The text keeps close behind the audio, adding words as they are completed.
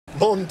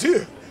Bon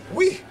Dieu.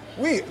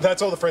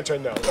 That's all the French I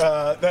know.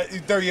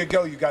 There you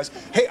go, you guys.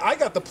 Hey, I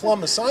got the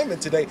plum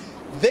assignment today.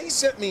 They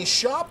sent me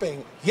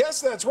shopping. Yes,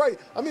 that's right.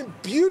 I mean,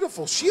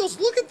 beautiful. Scheels,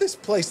 look at this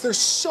place. There's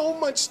so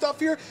much stuff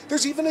here.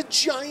 There's even a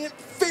giant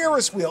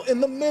Ferris wheel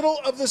in the middle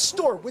of the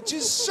store, which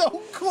is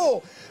so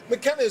cool.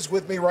 McKenna is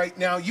with me right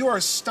now. You are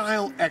a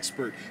style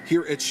expert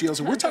here at Scheels,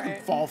 and we're talking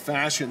fall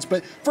fashions.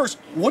 But first,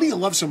 what do you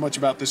love so much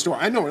about this store?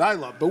 I know what I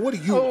love, but what do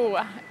you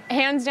love?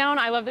 Hands down,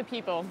 I love the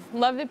people.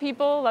 Love the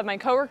people, love my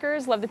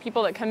coworkers, love the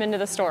people that come into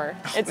the store.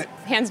 It's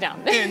hands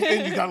down.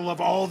 and you gotta love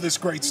all this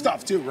great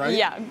stuff too, right?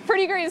 Yeah,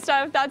 pretty great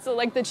stuff. That's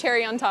like the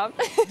cherry on top.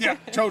 Yeah,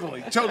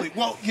 totally.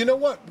 Well, you know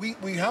what?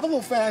 We have a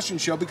little fashion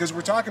show because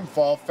we're talking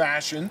fall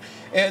fashion,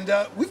 and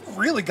we've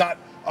really got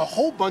a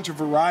whole bunch of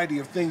variety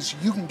of things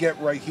you can get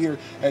right here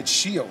at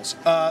Scheels.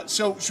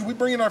 So should we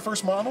bring in our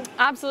first model?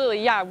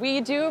 Absolutely, yeah.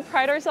 We do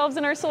pride ourselves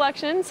in our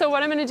selection. So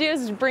what I'm going to do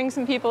is bring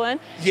some people in.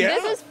 Yeah.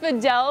 This is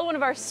Fidel, one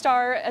of our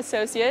star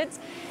associates.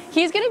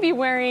 He's going to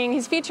be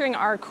he's featuring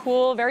our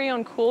very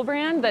own Cool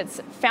brand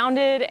that's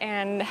founded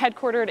and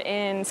headquartered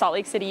in Salt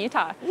Lake City,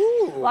 Utah.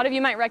 Ooh. A lot of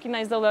you might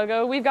recognize the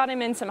logo. We've got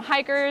him in some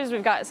hikers.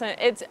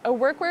 It's a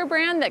workwear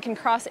brand that can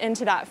cross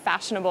into that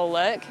fashionable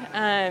look.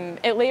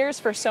 It layers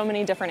for so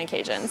many different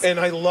occasions. And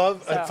I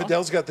love,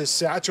 Fidel's got this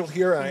satchel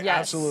here. I Yes.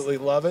 absolutely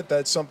love it.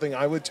 That's something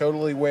I would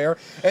totally wear.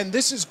 And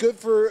this is good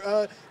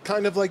for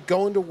kind of like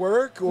going to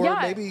work or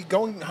maybe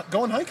going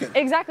hiking.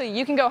 Exactly.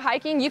 You can go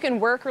hiking. You can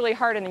work really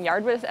hard in the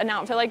yard with an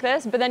outfit like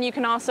this, but then you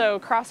can also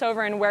cross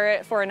over and wear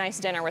it for a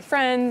nice dinner with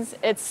friends.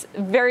 It's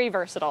very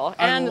versatile.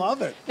 And I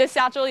love it. This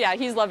satchel, yeah,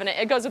 he's loving it.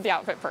 It goes with the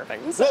outfit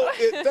perfect. So.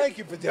 Well, thank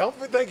you, Fidel.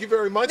 Thank you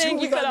very much. Thank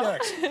Who you, we got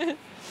Fidel. next?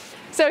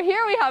 So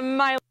here we have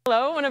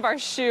Milo, one of our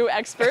shoe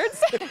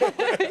experts.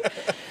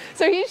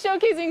 So he's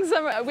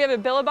showcasing we have a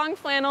Billabong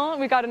flannel,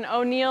 we got an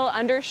O'Neill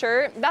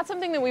undershirt. That's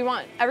something that we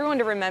want everyone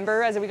to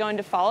remember as we go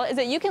into fall, is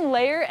that you can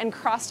layer and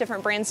cross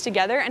different brands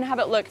together and have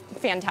it look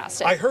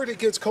fantastic. I heard it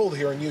gets cold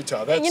here in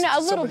Utah. That's a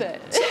little bit.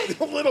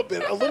 a little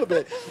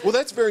bit. Well,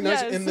 that's very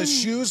nice. Yes. And the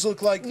shoes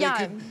look like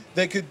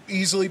they could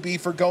easily be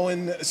for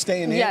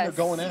staying in or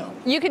going out.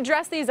 You could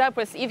dress these up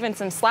with even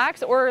some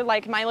slacks, or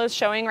like Milo's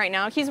showing right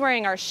now, he's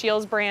wearing our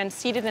Scheels brand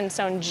Seated and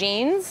Sewn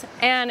jeans,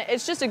 and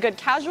it's just a good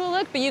casual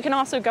look, but you can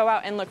also go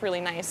out and look really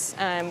nice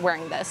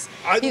wearing this.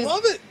 I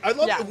love it.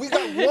 We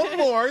got one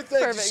more.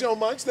 Thank you so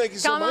much. Thank you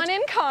so much. Come on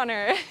in,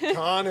 Connor.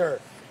 Connor.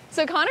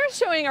 So Connor's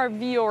showing our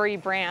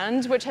Viore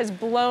brand, which has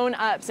blown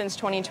up since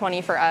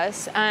 2020 for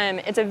us.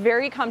 It's a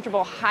very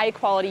comfortable,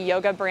 high-quality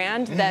yoga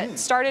brand that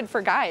started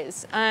for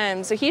guys.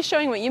 So he's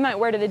showing what you might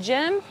wear to the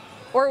gym,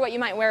 or what you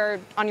might wear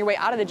on your way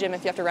out of the gym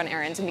if you have to run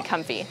errands and be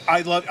comfy.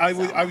 I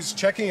was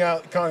checking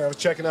out, Connor, I was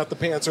checking out the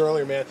pants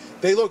earlier, man.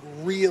 They look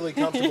really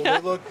comfortable. They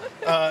look,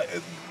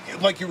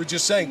 like you were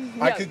just saying,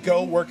 I could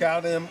go work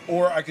out in them,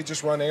 or I could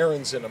just run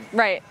errands in them.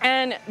 Right,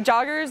 and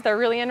joggers, they're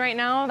really in right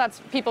now.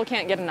 People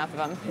can't get enough of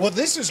them. Well,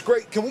 this is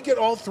great. Can we get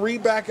all three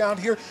back out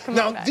here?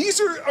 Now,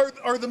 these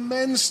are the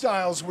men's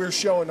styles we're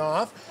showing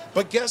off,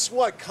 but guess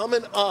what?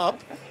 Coming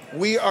up,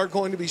 we are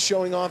going to be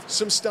showing off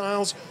some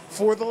styles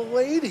for the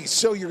ladies.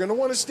 So you're going to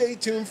want to stay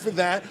tuned for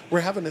that. We're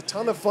having a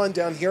ton of fun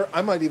down here.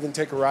 I might even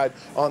take a ride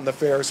on the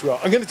Ferris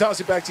wheel. I'm going to toss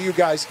it back to you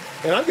guys,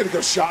 and I'm going to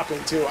go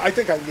shopping too. I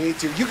think I need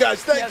to. You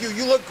guys, thank you.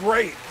 You look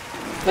great.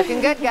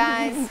 Looking good,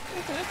 guys.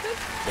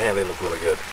 Man, they look really good.